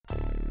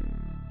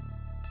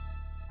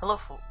Hello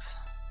folks,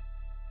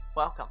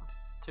 welcome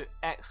to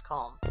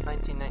XCOM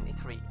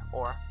 1993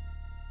 or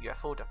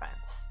UFO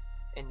Defense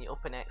in the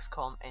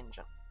Openxcom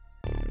engine.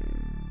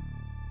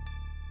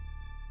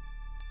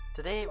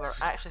 Today we're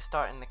actually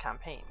starting the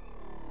campaign.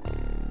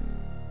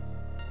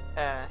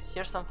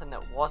 Here's something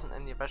that wasn't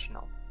in the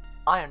original,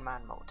 Iron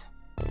Man mode.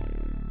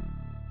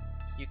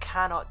 You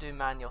cannot do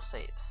manual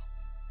saves.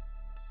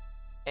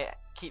 It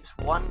keeps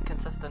one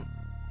consistent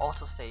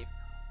autosave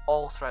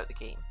all throughout the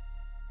game.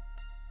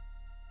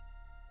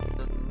 It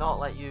does not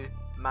let you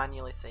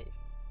manually save.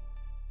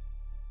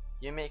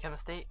 You make a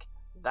mistake,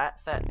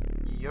 that's it.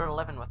 You're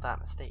living with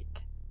that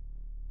mistake.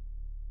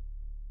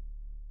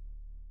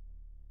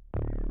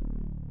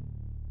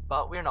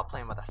 But we're not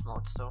playing with this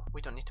mode, so we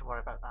don't need to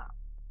worry about that.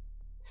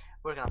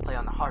 We're gonna play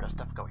on the hardest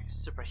difficulty,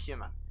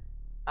 Superhuman.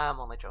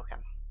 I'm only joking.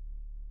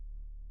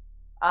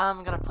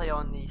 I'm gonna play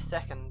on the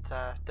second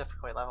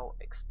difficulty level,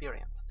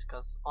 Experienced,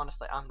 because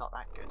honestly I'm not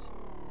that good.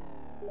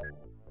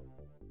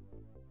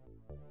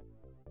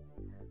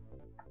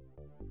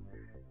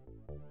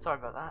 Sorry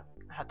about that,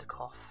 I had to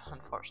cough.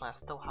 Unfortunately I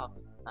still have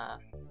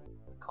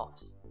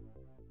coughs.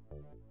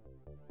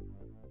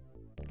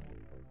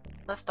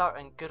 Let's start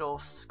in good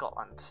old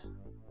Scotland.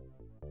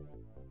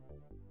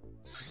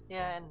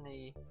 Yeah, in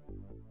the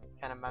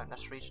kind of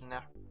mountainous region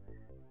there.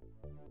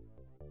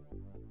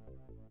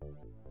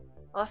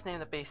 Let's name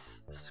the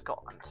base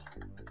Scotland.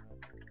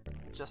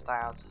 Just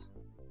as,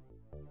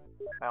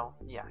 well,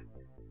 yeah.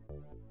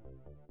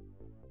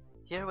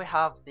 Here we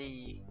have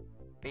the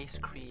base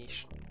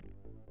creation.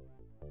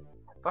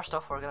 First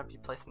off, we're going to be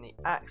placing the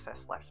access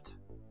lift.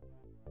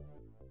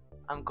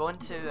 I'm going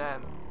to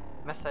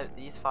miss out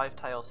these 5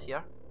 tiles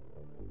here.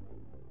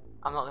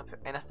 I'm not going to put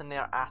anything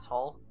there at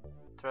all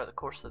throughout the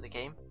course of the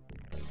game,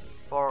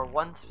 for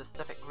one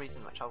specific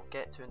reason which I'll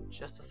get to in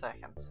just a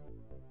second.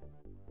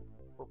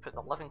 We'll put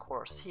the living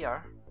quarters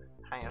here,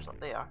 hangars up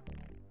there,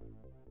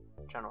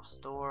 general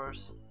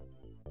stores,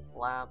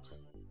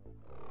 labs,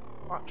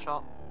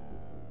 workshop,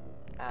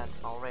 and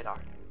small radar.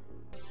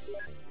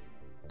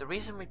 The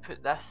reason we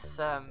put this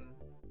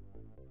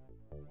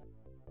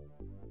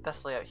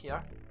this layout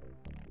here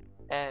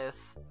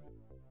is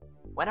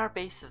when our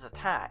base is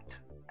attacked,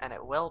 and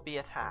it will be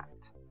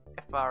attacked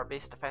if our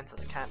base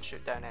defenses can't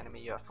shoot down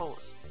enemy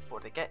UFOs before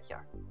they get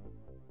here,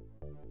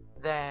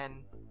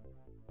 then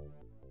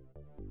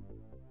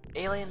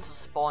aliens will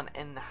spawn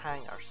in the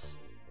hangars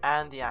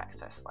and the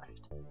access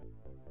lift.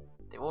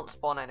 They won't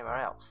spawn anywhere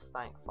else,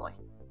 thankfully.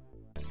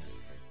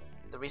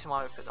 The reason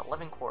why we put the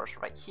living quarters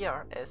right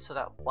here is so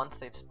that once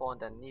they've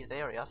spawned in these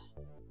areas,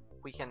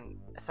 we can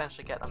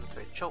essentially get them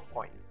to a choke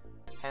point.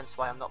 Hence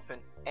why I'm not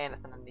putting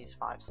anything in these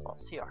 5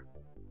 slots here.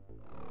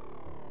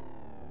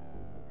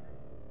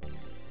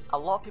 A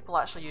lot of people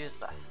actually use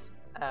this.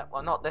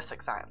 Well, not this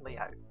exact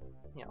layout,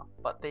 you know,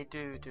 but they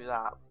do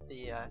that,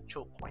 the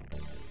choke point.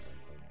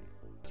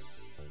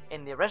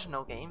 In the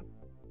original game,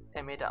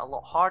 it made it a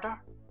lot harder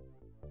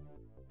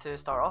to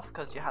start off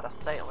because you had a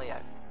set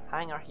layout.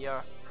 Hangar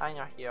here,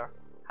 hangar here,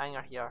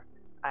 hangar here,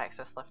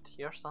 access lift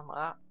here, something like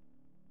that.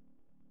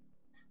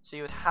 So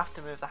you would have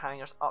to move the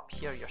hangars up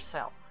here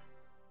yourself,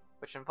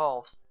 which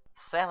involves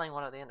selling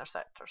one of the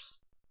interceptors,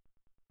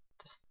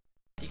 just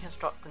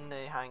deconstructing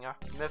the hangar,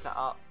 moving it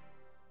up,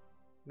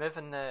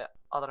 moving the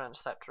other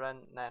interceptor in,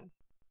 and then,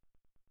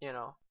 you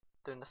know,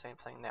 doing the same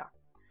thing there.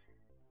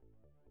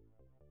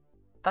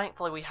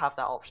 Thankfully we have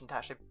that option to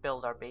actually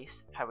build our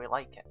base how we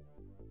like it.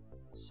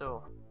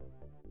 So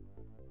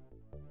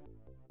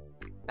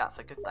that's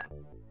a good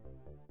thing.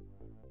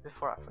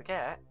 Before I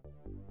forget,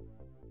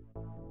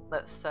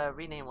 let's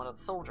rename one of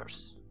the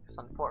soldiers, because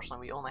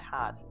unfortunately we only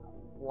had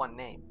one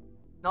name.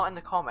 Not in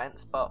the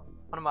comments, but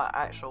one of my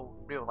actual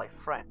real life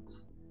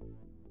friends.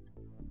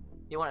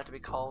 He wanted to be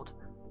called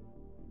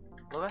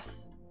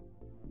Lewis,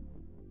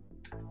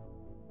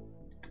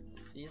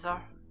 Caesar.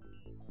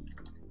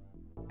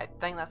 I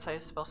think that's how you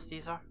spell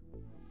Caesar.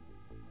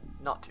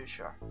 Not too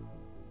sure.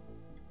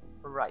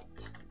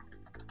 Right.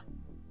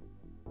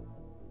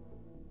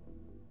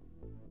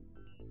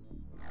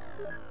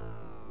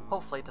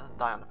 Hopefully he doesn't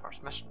die on the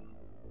first mission.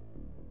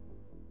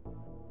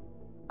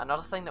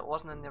 Another thing that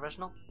wasn't in the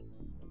original,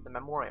 the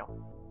memorial,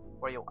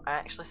 where you'll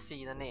actually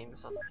see the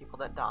names of the people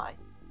that die.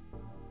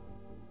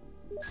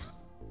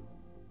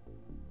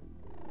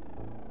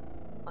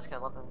 Let's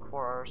get living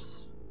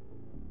quarters,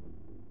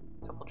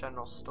 a couple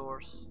general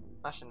stores,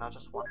 actually not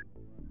just one,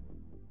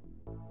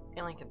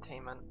 alien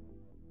containment,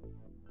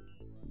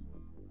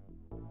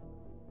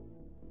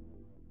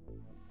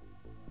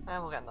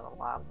 and we'll get another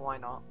lab, why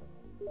not?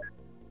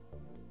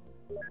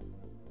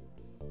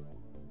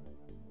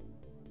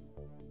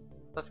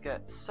 Let's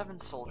get 7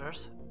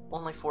 soldiers,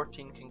 only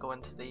 14 can go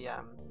into the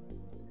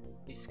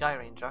Sky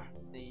Ranger,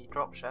 the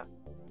dropship,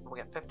 and we'll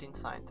get 15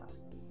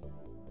 scientists.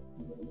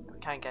 If we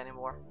can't get any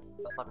more,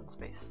 let's live in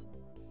space.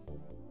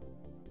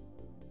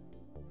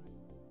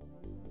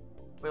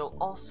 We'll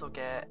also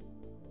get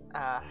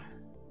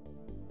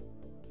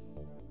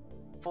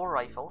 4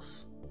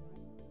 rifles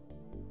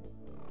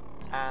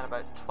and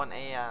about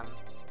 20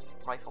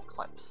 rifle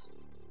clips.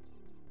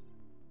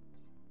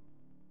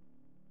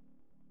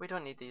 We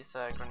don't need these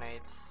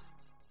grenades,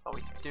 but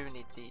we do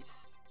need these.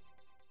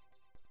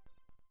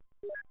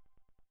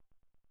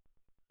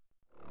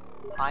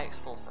 High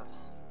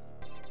explosives.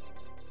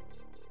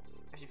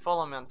 If you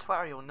follow me on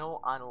Twitter, you'll know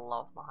I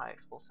love my high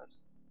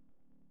explosives.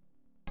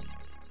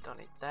 Don't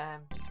need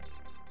them.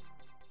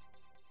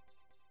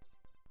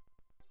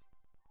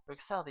 We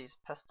can sell these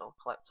pistol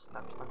clips and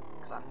everything,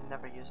 because I'm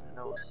never using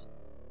those.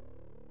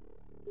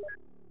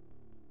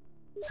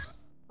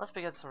 Let's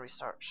begin some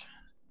research.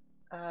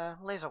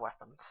 Laser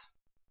weapons.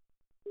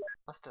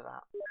 Let's do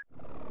that.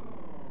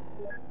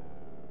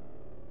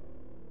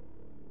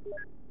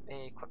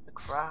 Equip the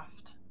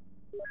craft.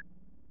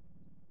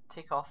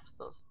 Take off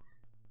those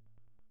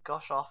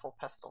gosh awful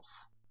pistols.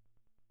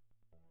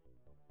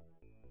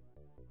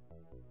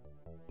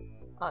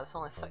 Oh, it's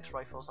only 6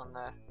 rifles on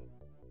there.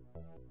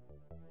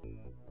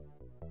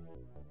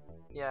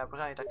 Yeah, we're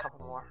gonna need a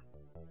couple more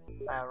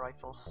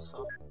rifles,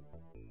 so.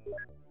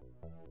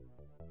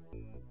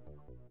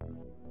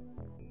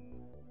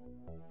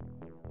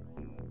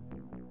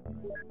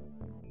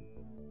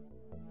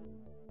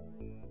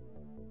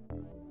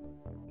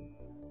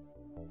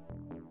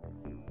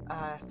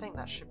 I think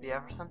that should be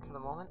everything for the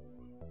moment.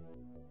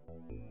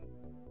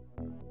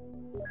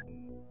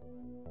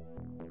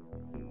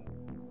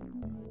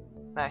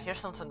 Now here's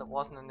something that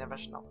wasn't in the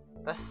original.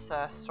 This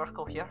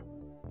circle here,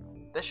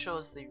 this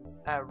shows the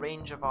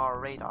range of our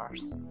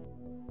radars.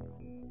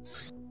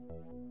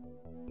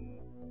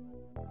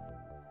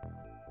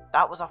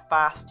 That was a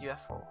fast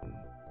UFO.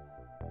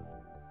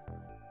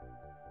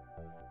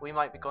 We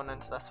might be going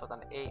into this with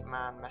an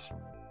 8-man mission.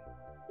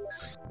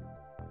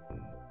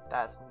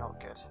 That's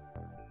not good.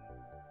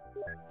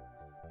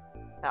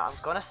 Now I'm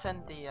gonna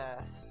send the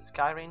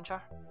Sky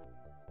Ranger.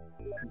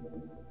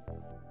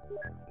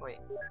 Wait.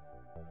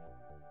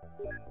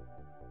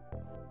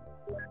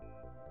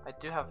 I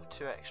do have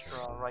 2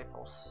 extra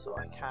rifles, so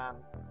I can,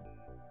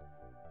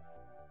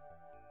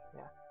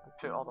 yeah,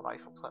 put all the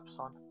rifle clips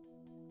on.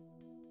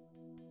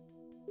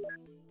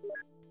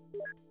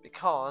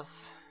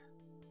 Because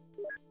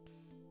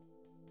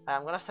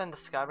I'm gonna send the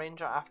Sky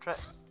Ranger after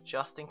it,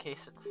 just in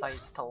case it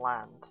decides to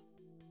land.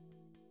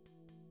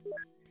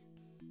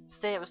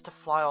 Say it was to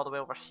fly all the way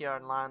over here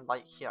and land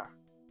like here.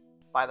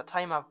 By the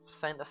time I've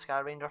sent the Sky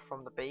Ranger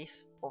from the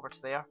base over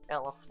to there,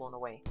 it'll have flown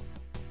away.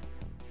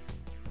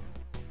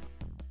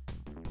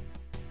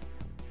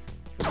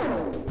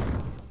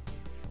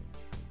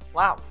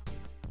 Wow,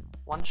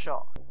 1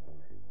 shot.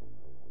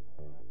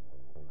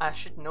 I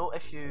should note,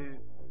 if you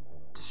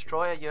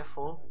destroy a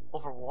UFO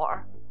over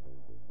water,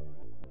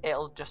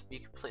 it'll just be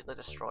completely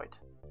destroyed.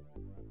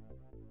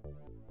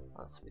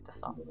 Let's speed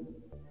this up.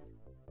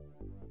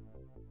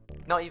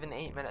 Not even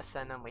 8 minutes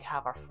in and we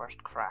have our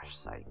first crash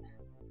site.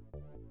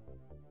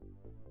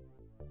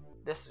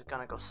 This is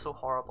gonna go so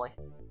horribly,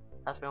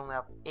 as we only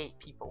have 8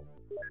 people.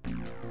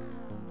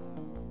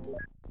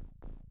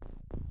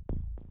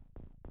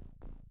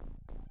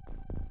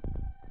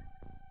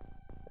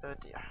 Oh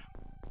dear.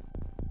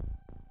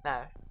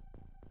 Now,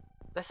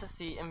 this is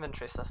the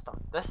inventory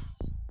system. This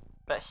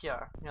bit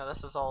here, you know,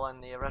 this was all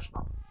in the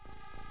original.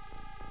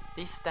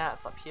 These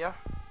stats up here,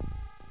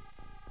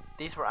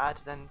 these were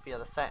added in via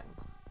the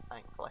settings,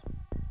 thankfully.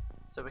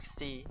 So we can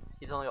see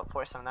he's only got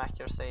 47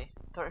 accuracy,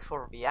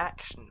 34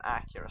 reaction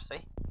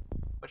accuracy,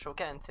 which we'll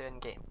get into in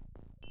game.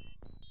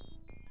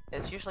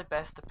 It's usually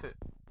best to put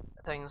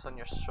things on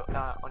your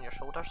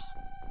shoulders,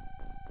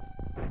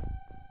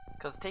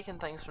 because taking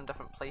things from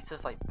different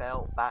places like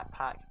belt,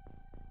 backpack,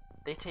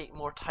 they take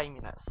more time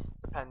units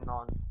depending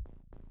on,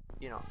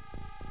 you know.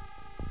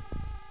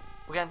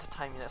 We'll get into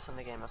time units in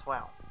the game as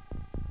well.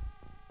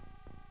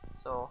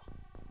 So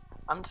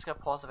I'm just going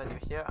to pause the video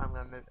here. I'm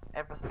going to move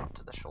everything up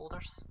to the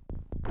shoulders,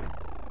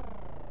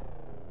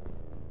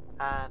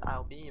 and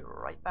I'll be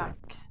right back.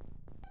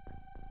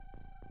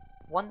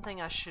 One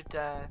thing I should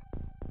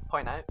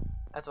point out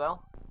as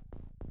well,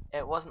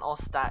 it wasn't all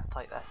stacked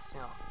like this, you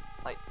know,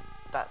 like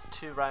that's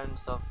 2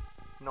 rounds of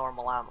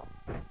normal ammo,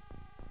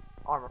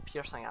 armor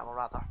piercing ammo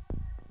rather.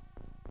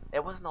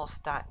 It wasn't all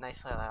stacked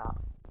nicely like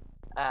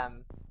that.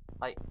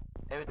 Like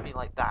it would be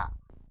like that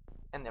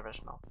in the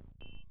original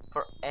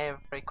for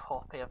every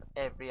copy of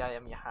every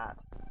item you had.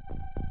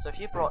 So if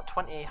you brought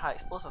 20 high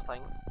explosive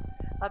things,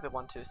 that'd be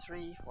 1, 2,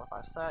 3, 4,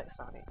 5, 6,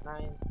 7, 8,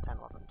 9, 10,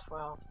 11,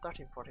 12,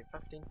 13, 14,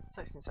 15,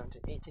 16,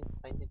 17, 18,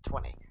 19,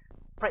 20.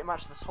 Pretty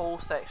much this whole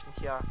section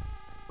here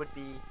would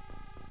be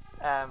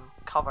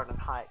covered in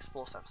high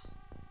explosives.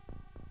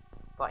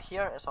 But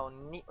here it's all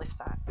neatly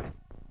stacked.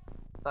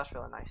 So that's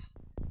really nice.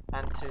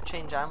 And to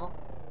change ammo,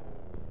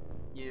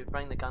 you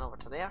bring the gun over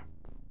to there,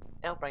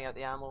 it'll bring out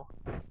the ammo,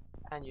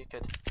 and you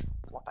could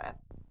flop it in.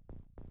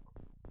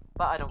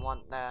 But I don't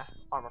want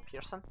armor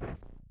piercing.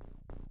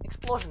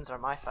 Explosions are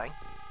my thing.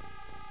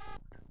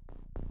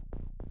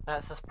 And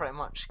it's just pretty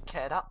much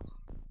kitted up.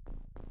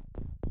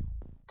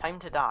 Time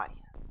to die.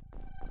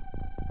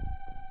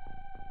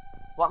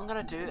 What I'm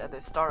going to do at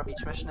the start of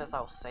each mission is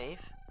I'll save.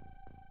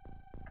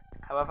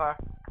 However,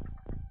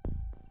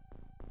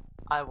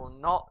 I will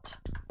not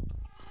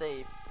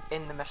save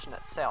in the mission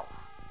itself.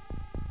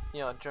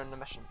 during the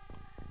mission.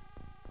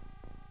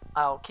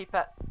 I'll keep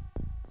it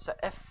so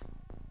if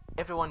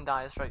everyone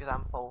dies, for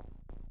example,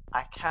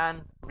 I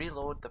can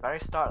reload the very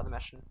start of the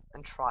mission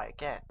and try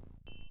again.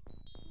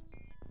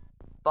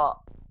 But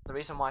the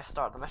reason why I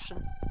start the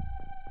mission,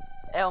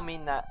 it'll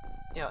mean that,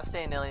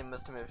 say an alien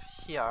was to move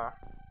here,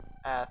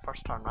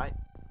 first turn, right?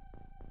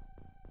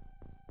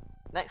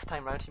 Next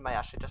time round he might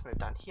actually just move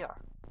down here,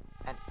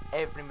 and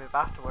every move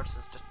afterwards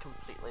is just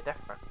completely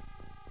different.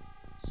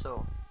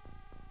 So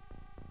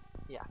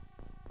yeah,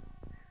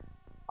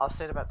 I'll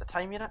say about the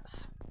time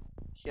units.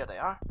 Here they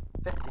are,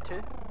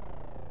 52.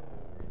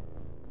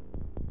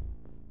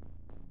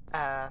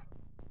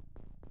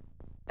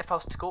 If I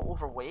was to go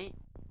over weight,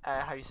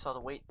 how you saw the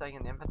weight thing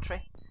in the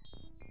inventory,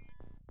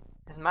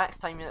 his max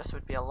time units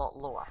would be a lot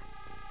lower.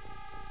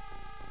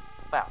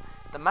 Well,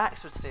 the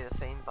max would stay the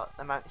same, but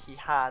the amount he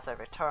has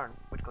every turn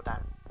would go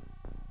down.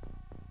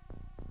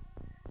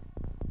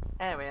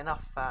 Anyway,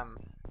 enough of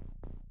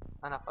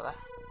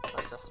this.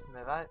 Let's just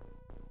move out.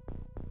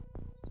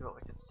 See what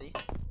we can see.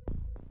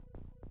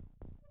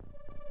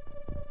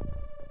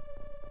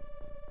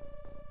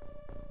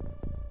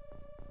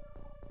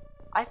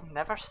 I've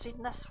never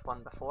seen this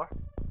one before.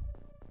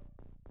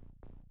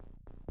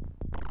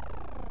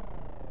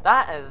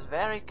 That is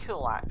very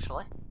cool,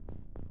 actually.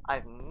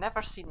 I've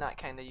never seen that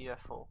kind of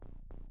UFO.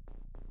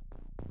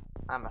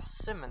 I'm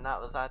assuming that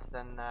was added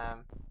in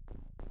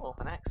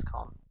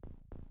Openxcom.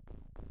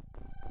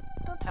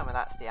 Don't tell me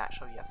that's the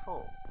actual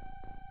UFO.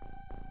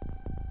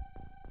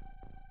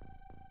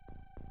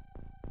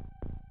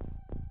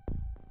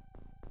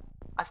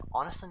 I've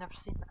honestly never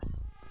seen this.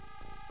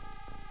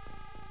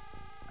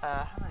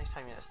 How many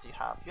time units do you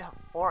have? You have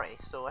 40,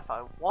 so if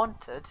I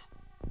wanted,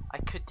 I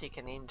could take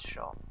an aimed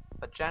shot.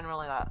 But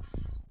generally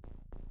that's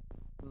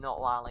not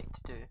what I like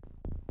to do.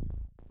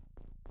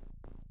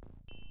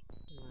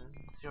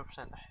 0%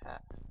 to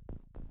hit.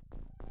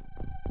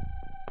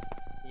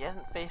 He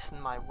isn't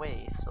facing my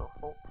way, so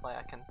hopefully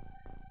I can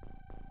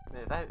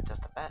move out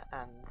just a bit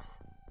and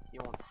he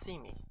won't see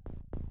me.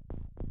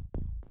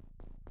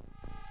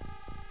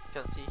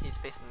 Because see, he's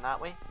facing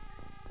that way.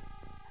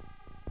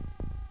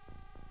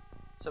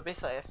 So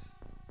basically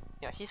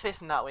if he's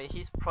facing that way,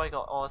 he's probably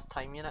got all his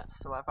time units,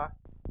 so whatever.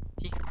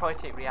 He could probably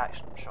take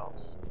reaction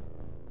shots.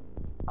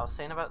 I was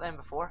saying about them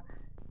before.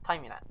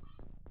 Time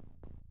units.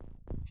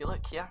 If you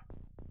look here,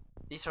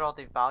 these are all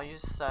the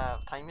values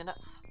of time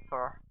units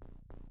for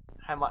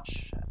how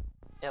much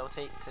it'll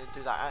take to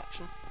do that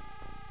action.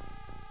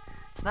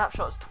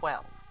 Snapshot is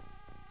 12.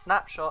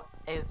 Snapshot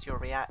is your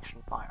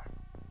reaction fire.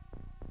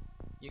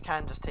 You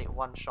can just take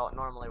one shot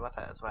normally with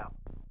it as well.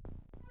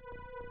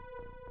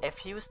 If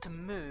he was to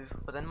move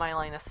within my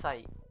line of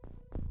sight,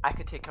 I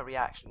could take a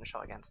reaction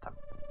shot against him.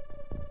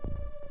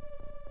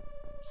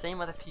 Same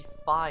with if he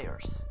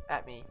fires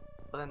at me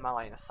within my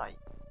line of sight,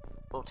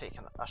 we'll take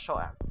a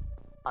shot at him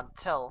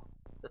until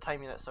the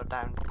time units are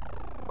down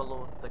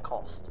below the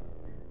cost.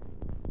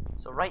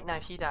 So right now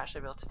he'd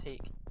actually be able to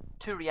take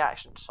 2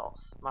 reaction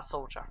shots, my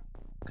soldier,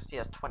 because he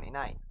has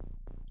 29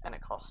 and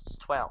it costs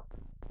 12.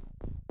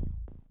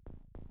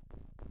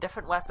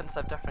 Different weapons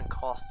have different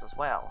costs as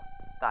well.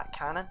 That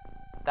cannon,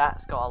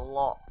 that's got a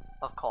lot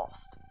of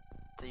cost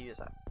to use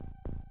it.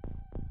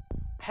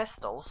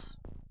 Pistols,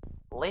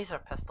 laser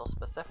pistols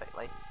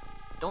specifically,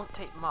 don't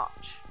take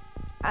much,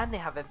 and they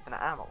have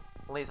infinite ammo.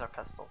 Laser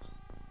pistols,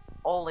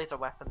 all laser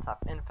weapons have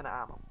infinite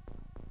ammo.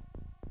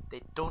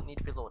 They don't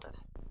need reloaded.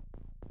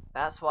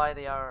 That's why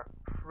they are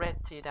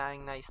pretty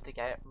dang nice to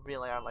get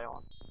really early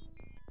on.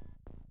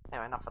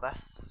 Anyway, enough of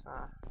this.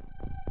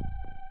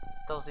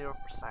 Still 0%.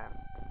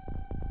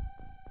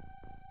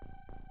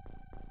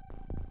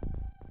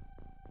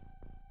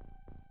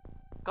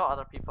 Got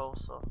other people,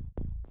 so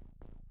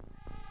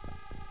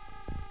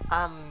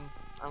I'm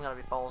gonna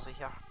be ballsy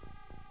here.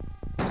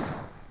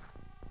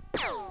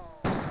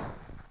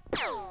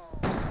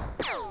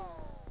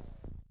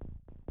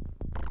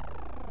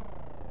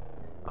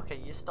 Okay,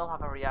 you still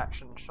have a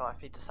reaction shot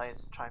if he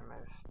decides to try and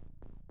move.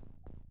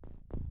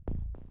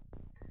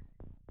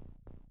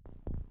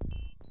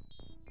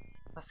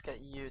 Let's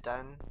get you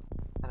down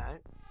and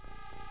out.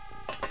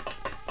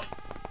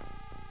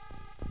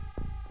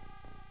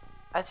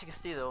 As you can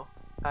see though,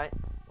 right,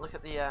 look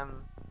at the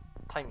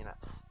time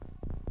units.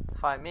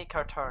 If I make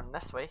her turn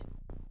this way,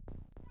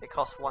 it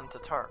costs 1 to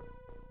turn.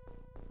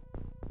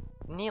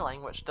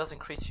 Kneeling, which does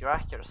increase your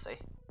accuracy,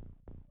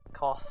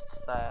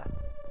 costs, I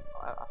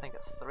think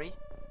it's 3.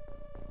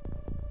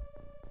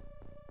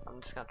 I'm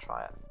just gonna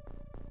try it.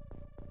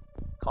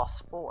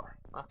 Costs 4,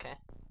 okay.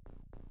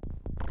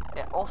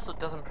 It also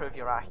does improve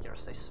your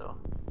accuracy, so,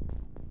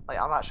 like,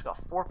 I've actually got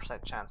a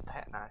 4% chance to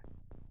hit now.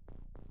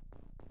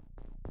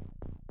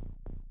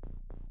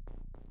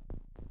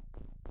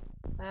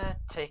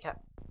 Take it.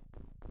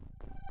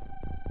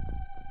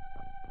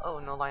 Oh,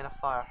 no line of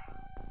fire.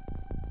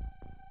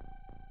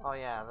 Oh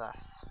yeah,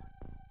 this.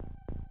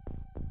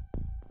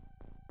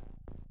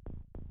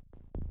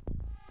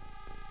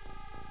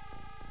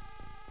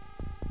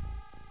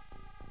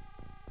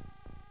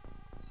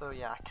 So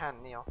yeah, I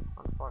can't kneel,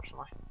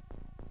 unfortunately.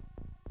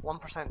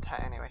 1% hit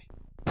anyway.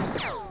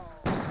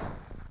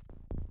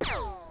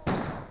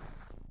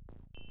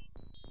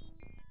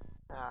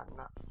 Ah,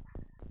 nuts.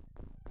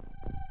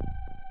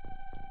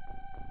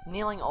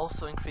 Kneeling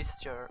also increases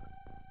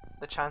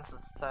the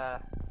chances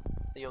that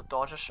you'll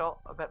dodge a shot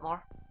a bit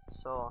more.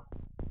 So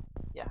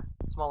yeah,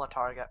 smaller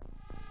target.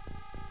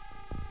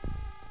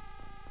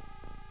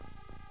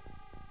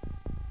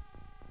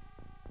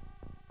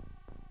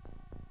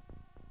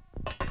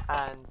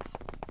 And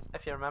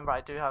if you remember,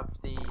 I do have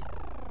the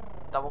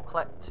double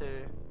click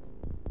to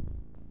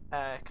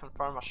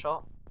confirm a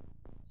shot.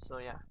 So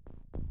yeah.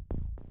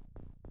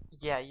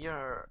 Yeah,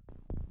 you're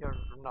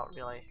not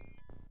really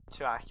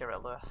too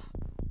accurate, Lewis.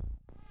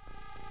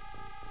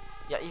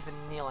 Yeah, even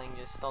kneeling,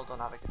 you still don't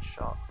have a good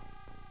shot.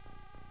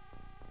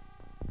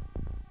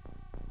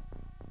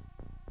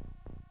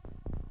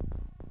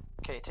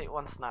 Okay, take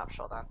one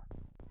snapshot then.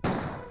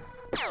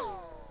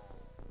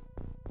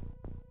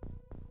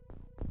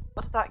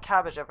 What did that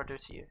cabbage ever do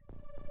to you?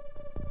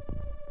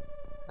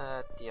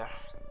 Dear.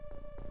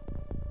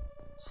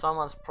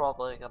 Someone's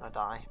probably gonna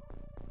die.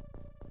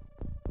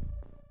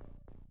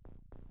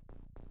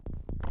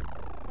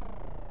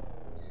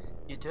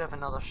 You do have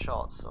another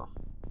shot, so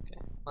okay.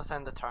 Let's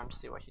end the turn to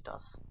see what he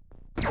does.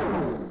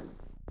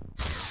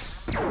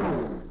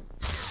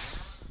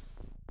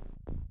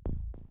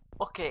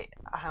 Okay,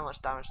 how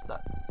much damage did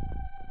that?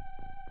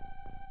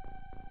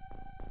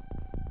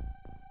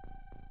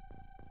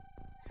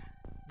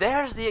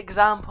 There's the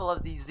example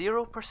of the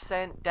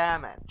 0%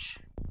 damage.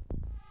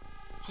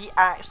 He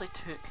actually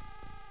took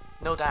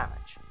no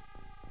damage.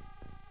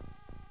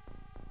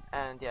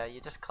 And yeah, you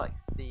just click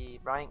the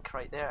rank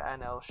right there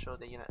and it'll show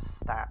the unit's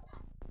stats.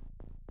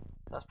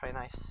 So that's pretty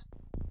nice.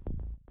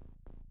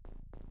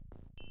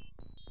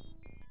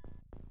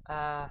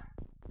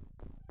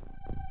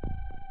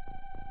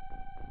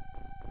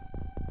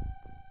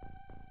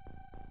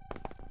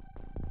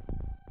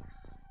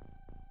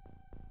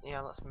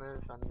 Yeah, let's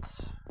move and...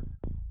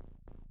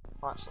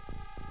 Well, actually,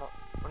 no,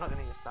 we're not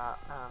going to use that.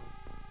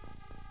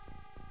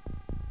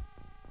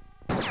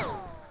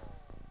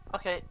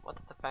 Okay, what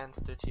did the fence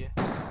do to you?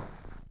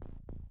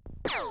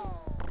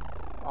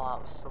 Oh, that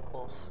was so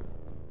close.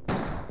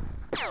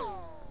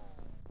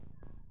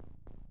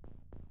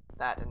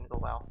 That didn't go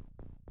well.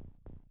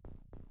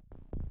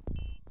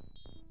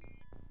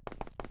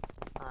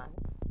 Alright.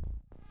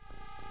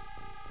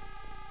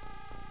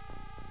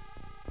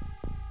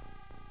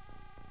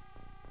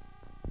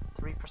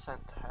 %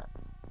 to hit.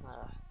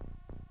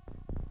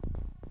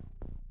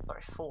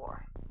 Sorry,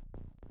 4.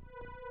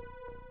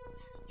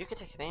 You could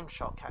take an aim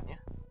shot, can't you?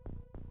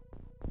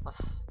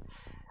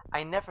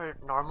 I never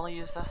normally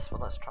use this,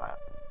 but let's try it.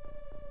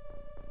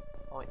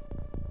 Oh wait.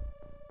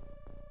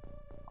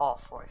 Oh,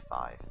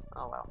 45.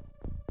 Oh well.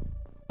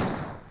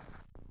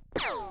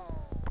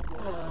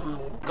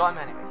 Got him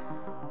anyway.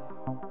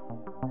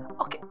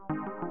 Okay,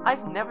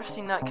 I've never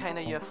seen that kind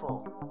of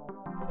UFO.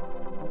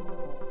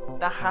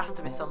 That has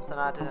to be something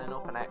added in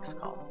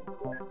Openxcom.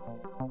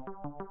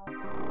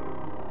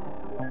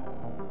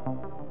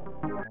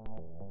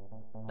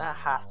 That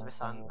has to be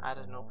something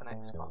added in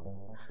Openxcom.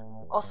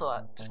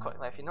 Also, just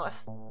quickly, if you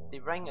notice, the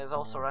ring is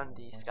also around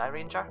the Sky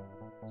Ranger,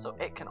 so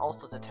it can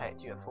also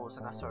detect UFOs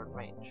in a certain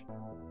range.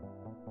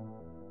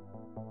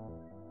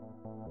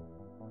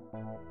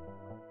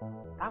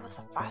 That was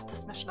the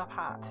fastest mission I've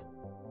had.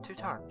 2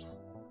 turns.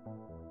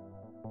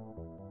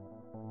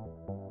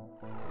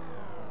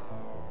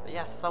 But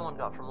yes, someone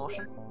got a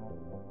promotion.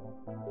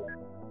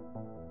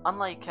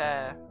 Unlike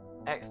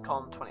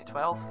XCOM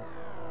 2012,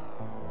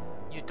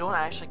 you don't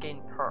actually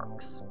gain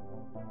perks,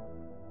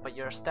 but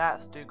your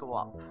stats do go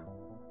up.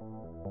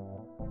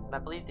 And I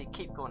believe they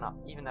keep going up,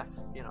 even if,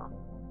 you know,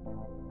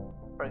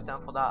 for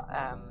example,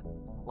 that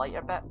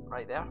lighter bit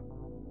right there,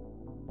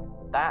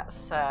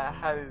 that's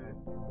how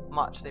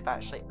much they've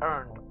actually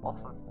earned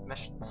off of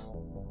missions.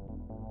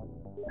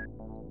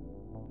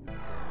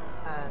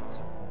 And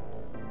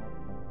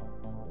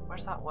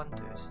where's that one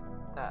dude?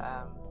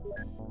 That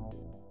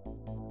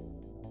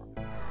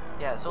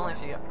yeah, it's only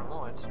if you get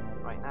promoted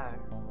right now.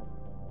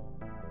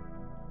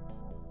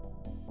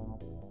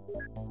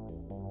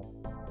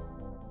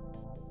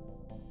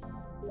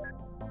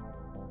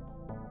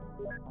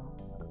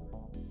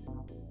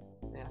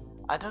 Yeah,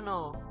 I don't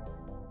know.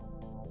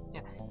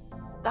 Yeah,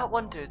 that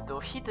one dude though,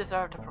 he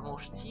deserved a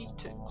promotion. He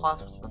took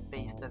plasma to the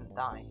face, didn't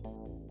die.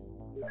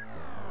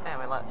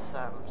 Anyway, let's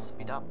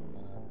speed up.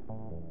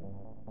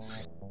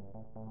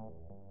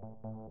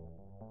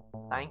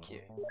 Thank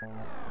you.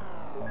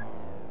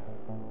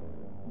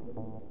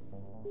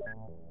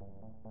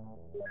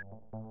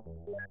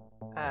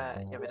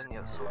 Yeah, we didn't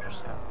get the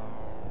soldiers yet.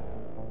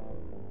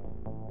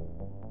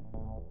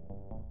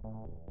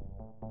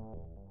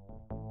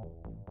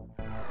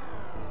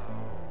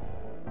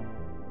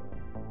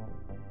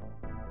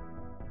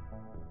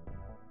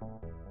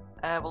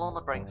 We'll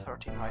only bring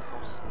 13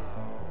 rifles.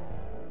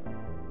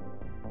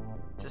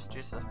 Just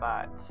due to the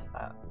fact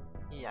that,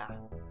 yeah,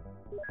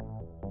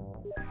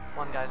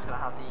 one guy's gonna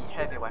have the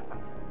heavy weapon.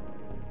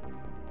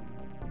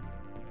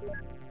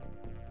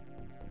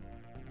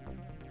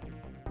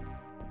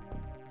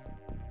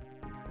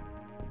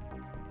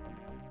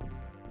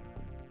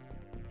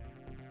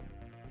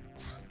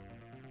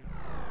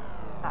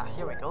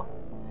 here we go.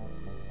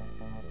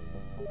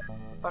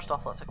 First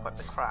off, let's equip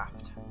the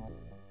craft.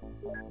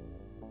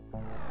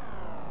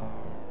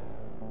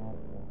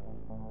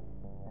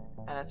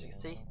 And as you can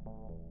see,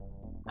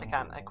 I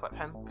can't equip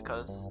him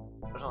because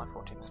there's only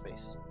 14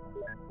 space.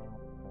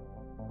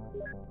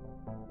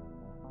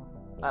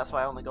 That's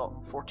why I only got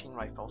 14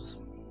 rifles.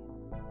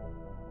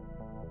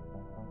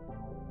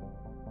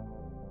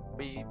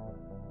 We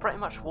pretty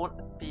much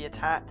won't be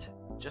attacked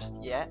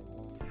just yet.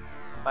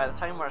 By the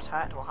time we're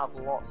attacked, we'll have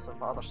lots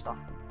of other stuff.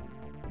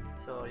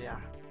 So yeah.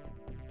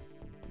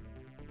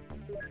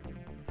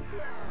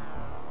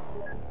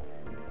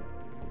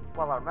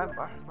 Well, I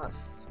remember,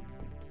 let's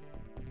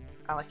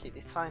allocate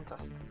these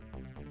scientists.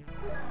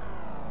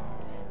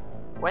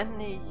 When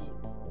the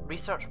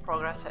research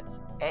progress hits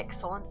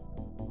excellent,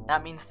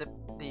 that means the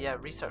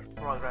research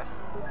progress,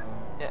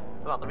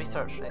 the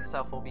research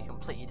itself will be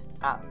completed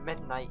at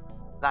midnight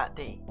that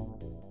day.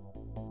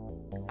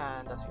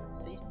 And as you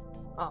can see,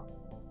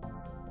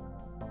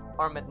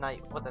 or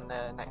midnight within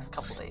the next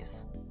couple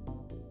days.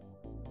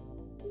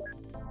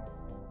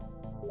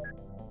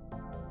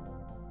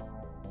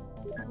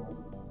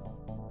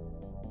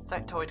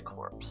 Sectoid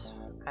corpse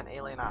and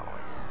alien alloys.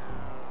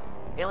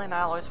 Alien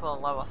alloys will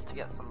allow us to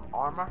get some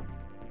armor.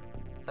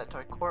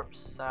 Sectoid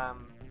corpse, I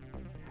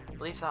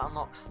believe that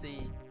unlocks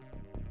the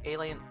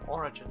Alien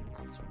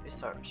Origins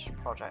research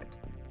project,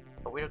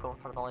 but we're going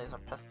for the laser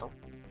pistol.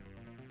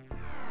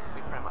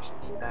 We pretty much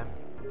need them,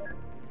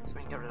 so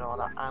we can get rid of all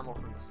that ammo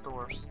from the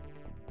stores.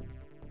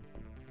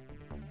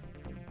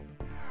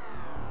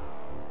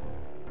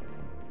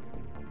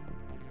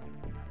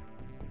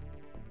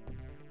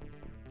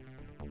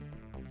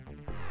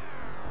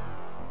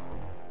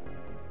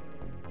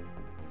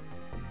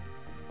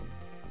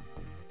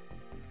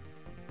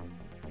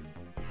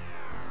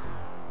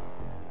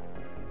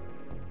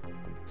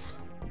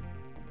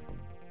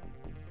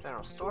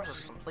 General stores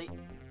is complete,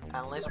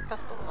 and laser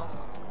pistol is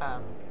also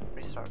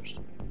researched.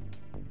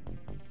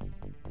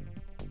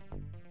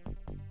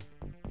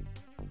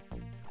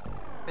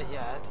 But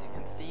yeah, as you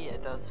can see,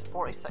 it does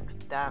 46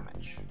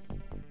 damage,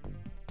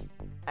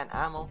 and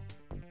ammo,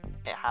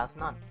 it has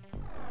none,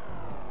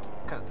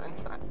 because it's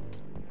infinite,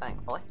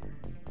 thankfully.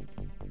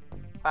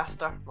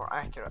 Faster, more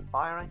accurate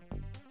firing.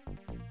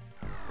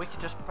 We could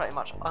just pretty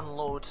much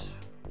unload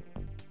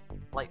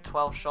like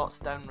 12 shots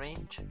down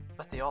range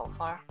with the auto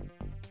fire.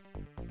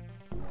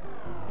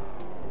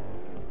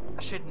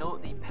 I should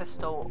note the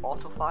pistol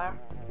auto fire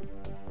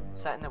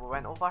setting that we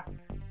went over,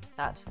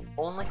 that's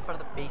only for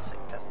the basic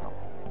pistol.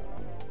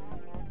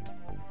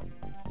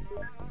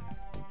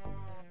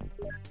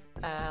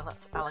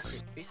 Let's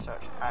allocate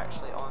research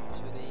actually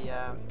onto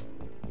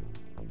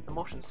the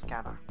motion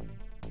scanner.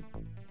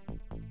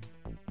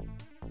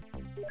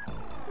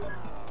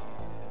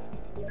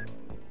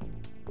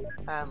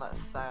 And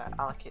let's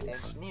allocate the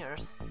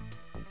engineers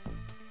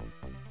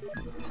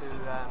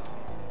to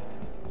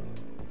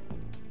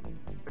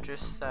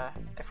produce,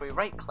 if we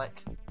right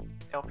click,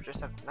 it'll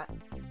produce infinite.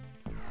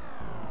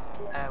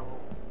 We'll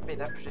make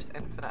them produce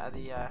infinite of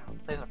the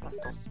laser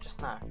pistols just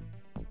now.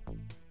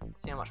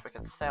 See how much we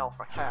can sell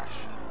for cash,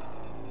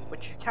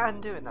 which you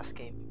can do in this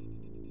game.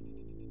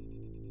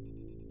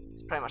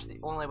 It's pretty much the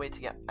only way to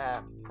get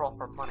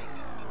proper money.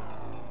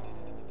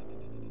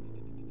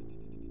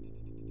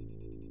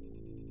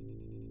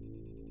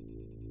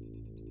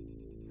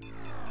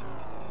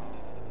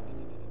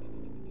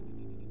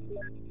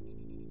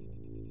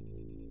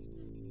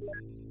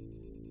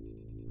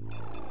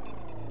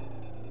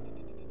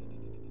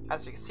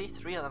 As you can see,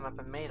 3 of them have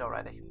been made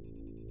already,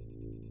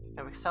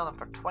 and we can sell them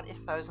for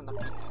 20,000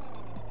 apiece.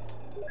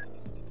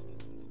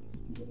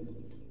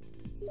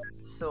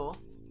 So,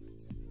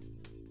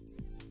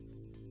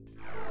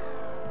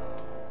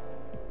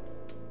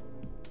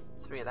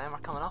 three of them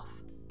are coming off,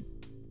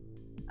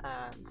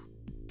 and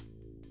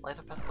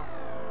laser pistol.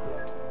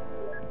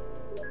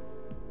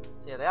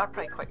 So yeah, they are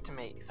pretty quick to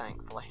make,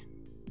 thankfully.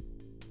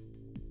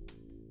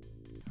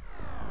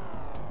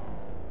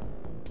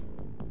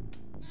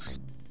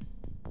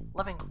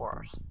 Living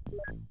quarters.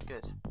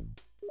 Good.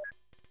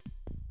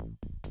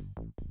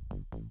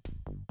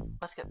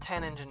 Let's get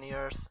 10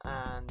 engineers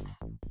and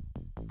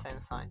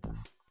 10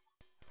 scientists.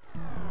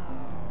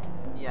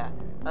 Yeah,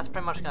 that's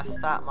pretty much gonna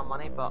sap my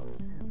money, but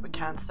we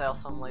can sell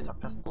some laser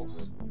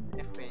pistols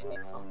if we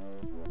need some.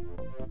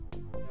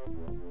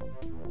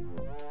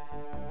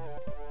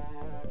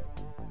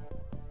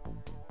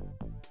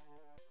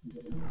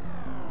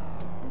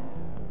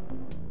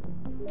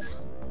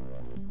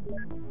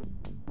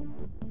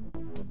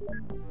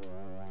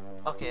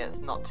 Okay, it's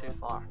not too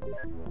far.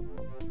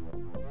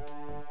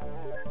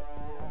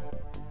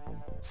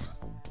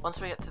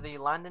 Once we get to the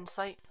landing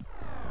site,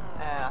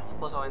 I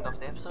suppose I'll end off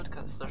the episode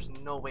because there's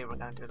no way we're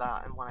going to do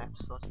that in one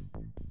episode.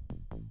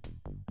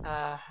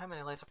 How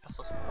many laser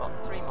pistols have we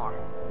got? 3 more.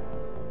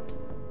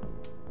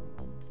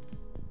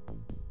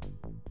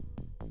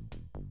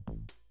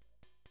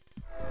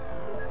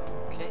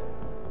 Okay,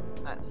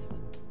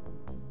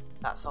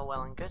 that's all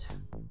well and good.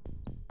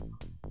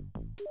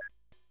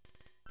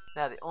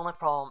 Now the only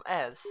problem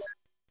is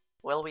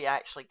will we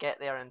actually get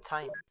there in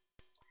time?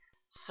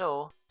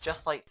 So,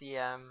 just like the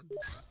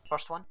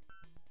first one,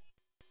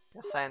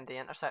 send the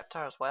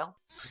interceptor as well,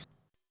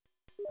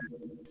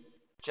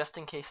 just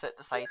in case it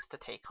decides to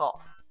take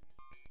off.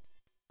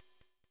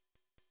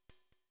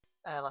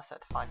 Let's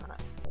set 5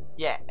 minutes.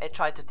 Yeah, it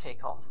tried to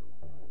take off.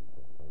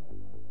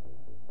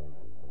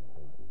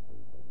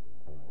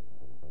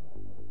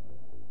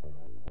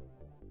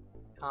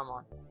 Come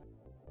on.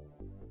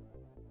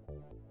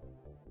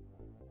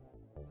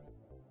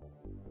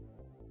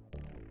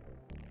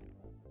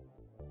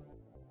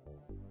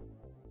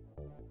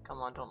 Come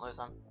on, don't lose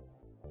him.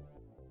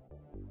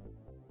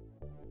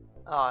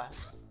 Oh,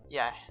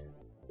 yeah.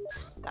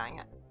 Dang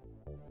it.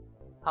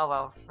 Oh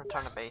well,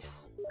 return to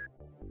base.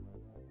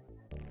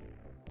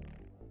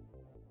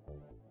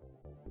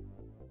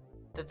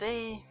 Did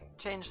they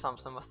change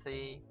something with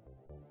the...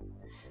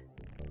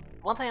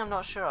 One thing I'm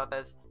not sure of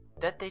is,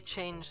 did they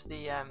change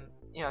the,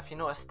 you know, if you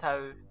noticed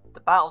how the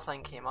battle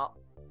thing came up,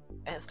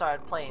 it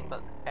started playing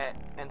but it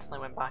instantly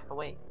went back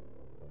away.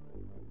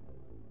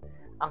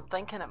 I'm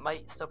thinking it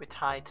might still be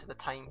tied to the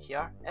time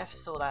here. If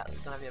so, that's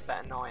going to be a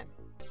bit annoying.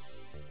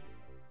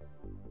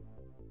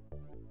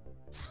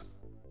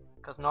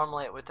 Because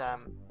normally it would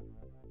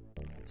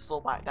slow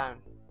back down.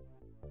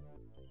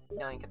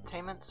 Alien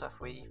containment, so if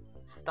we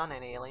stun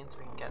any aliens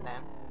we can get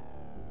them.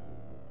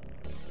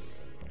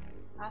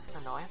 That's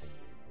annoying.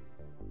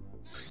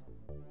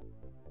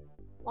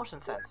 Motion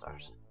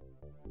sensors.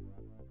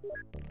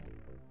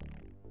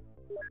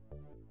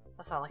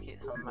 Let's allocate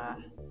some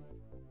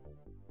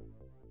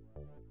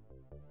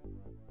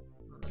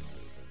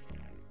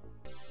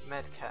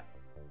med kit.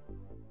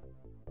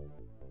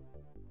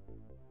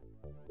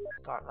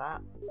 Start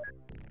that.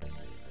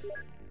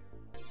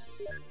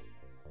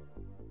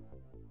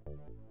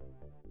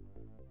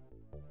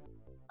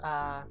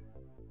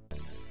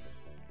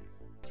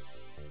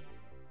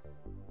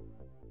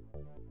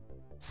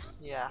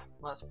 Yeah,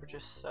 let's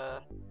produce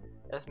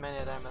as many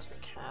of them as we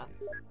can.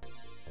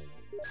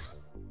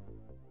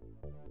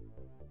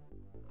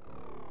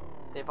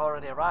 They've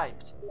already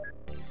arrived.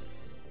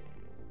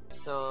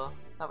 So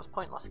that was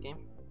pointless game.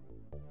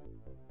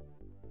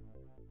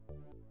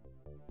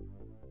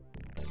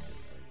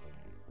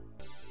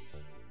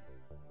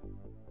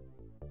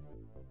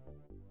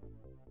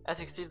 As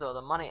you can see though,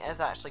 the money is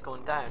actually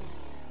going down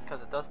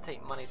because it does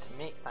take money to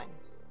make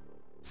things.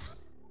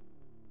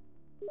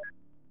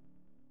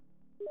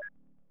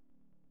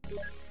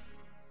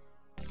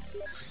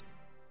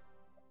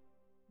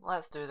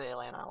 Let's do the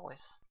alien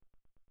alloys.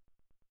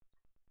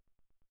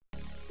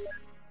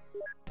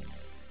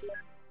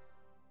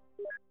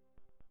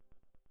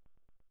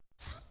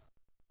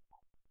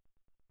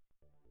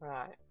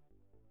 Right.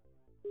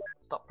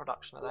 Stop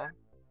production of them.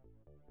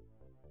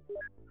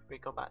 We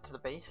go back to the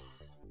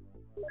base.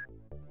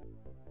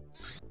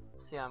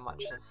 See how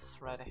much is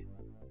ready.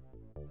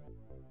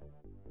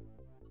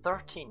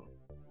 13.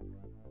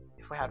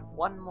 If we had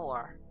one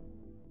more,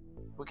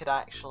 we could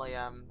actually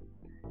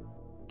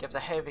give the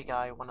heavy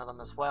guy one of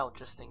them as well,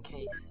 just in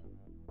case.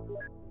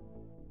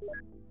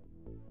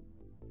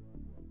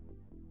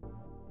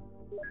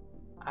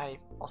 I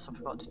also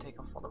forgot to take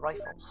off all the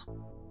rifles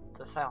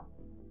to sell,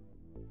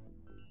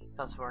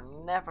 because we're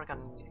never going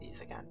to need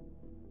these again.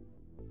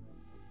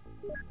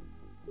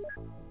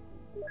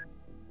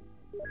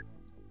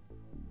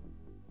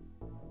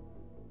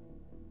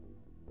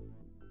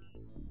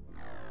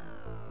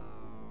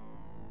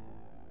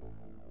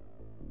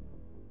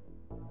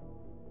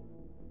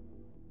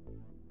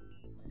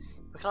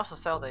 We can also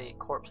sell the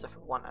corpse if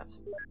we wanted,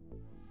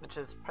 which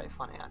is pretty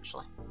funny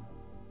actually.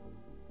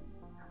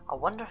 I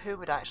wonder who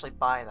would actually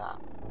buy that.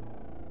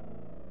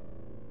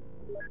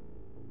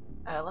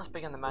 Let's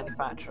begin the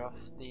manufacture of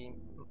the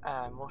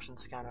motion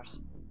scanners.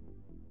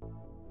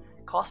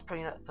 Cost per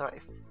unit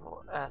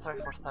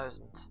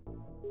 34,000.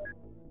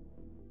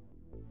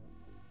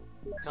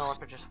 No, I'll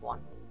produce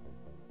one.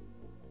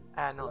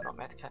 No, not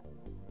medkit.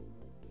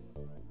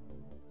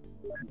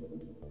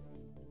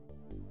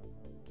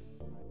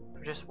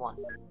 Produce one.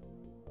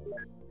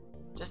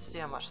 Just to see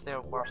how much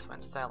they're worth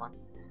when selling.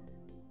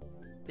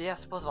 But yeah, I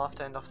suppose I'll have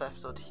to end off the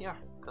episode here,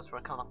 because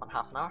we're coming up on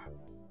half an hour.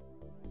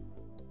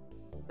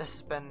 This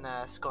has been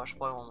Scottish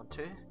Boy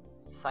 112,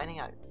 signing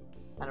out.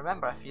 And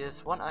remember, if you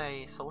just want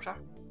a soldier,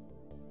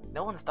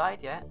 no one's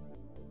died yet.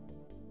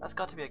 That's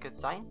got to be a good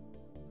sign.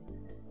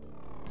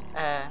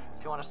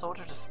 If you want a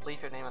soldier, just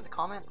leave your name in the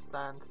comments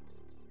and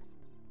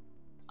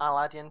I'll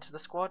add you into the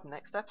squad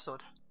next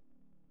episode.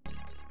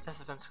 This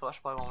has been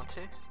Scottish Boy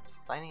 112,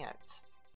 signing out.